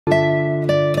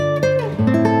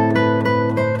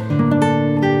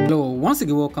Once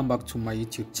again, welcome back to my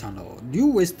YouTube channel. Do you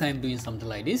waste time doing something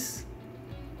like this?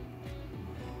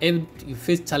 If you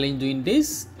face challenge doing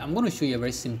this, I'm going to show you a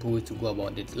very simple way to go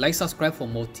about it. Like, subscribe for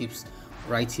more tips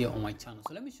right here on my channel.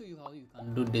 So let me show you how you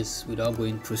can do this without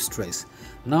going through stress.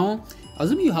 Now,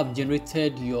 assume you have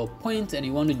generated your point and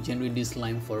you want to generate this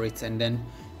line for it, and then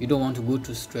you don't want to go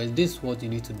through stress. This is what you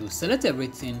need to do. Select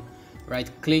everything, right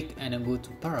click, and then go to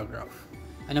paragraph.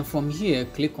 And then from here,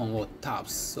 click on what?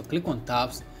 Tabs. So click on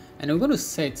tabs, and we're going to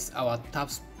set our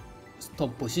tabs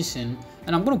stop position,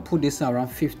 and I'm going to put this around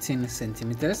 15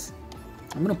 centimeters.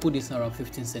 I'm going to put this around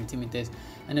 15 centimeters,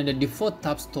 and then the default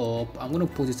tab stop, I'm going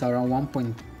to put it around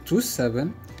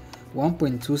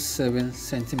 1.27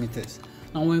 centimeters.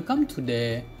 Now when you come to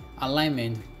the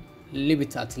alignment, leave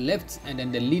it at left, and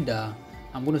then the leader,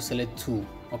 I'm going to select 2.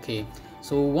 Okay,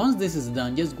 so once this is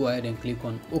done, just go ahead and click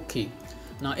on OK.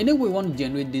 Now anyway we want to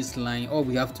generate this line, all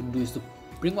we have to do is to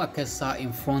bring our cursor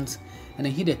in front and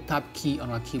then hit the tab key on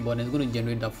our keyboard, and it's going to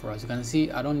generate that for us. You can see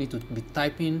I don't need to be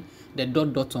typing the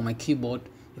dot on my keyboard.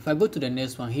 If I go to the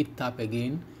next one, hit tab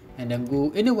again, and then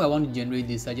go anywhere I want to generate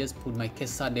this, I just put my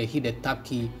cursor there, hit the tab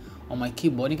key on my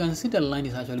keyboard. You can see the line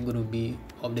is actually going to be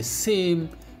of the same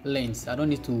length. I don't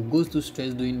need to go through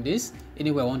stress doing this.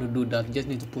 Anyway I want to do that, just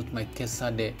need to put my cursor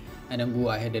there and then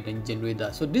go ahead and then generate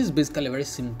that. So this is basically a very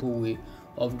simple way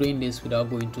of doing this without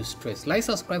going to stress. Like,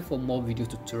 subscribe for more video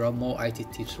tutorial, more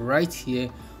IT tips right here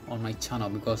on my channel,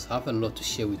 because I have a lot to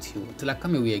share with you. Till I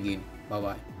come away again, bye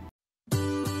bye.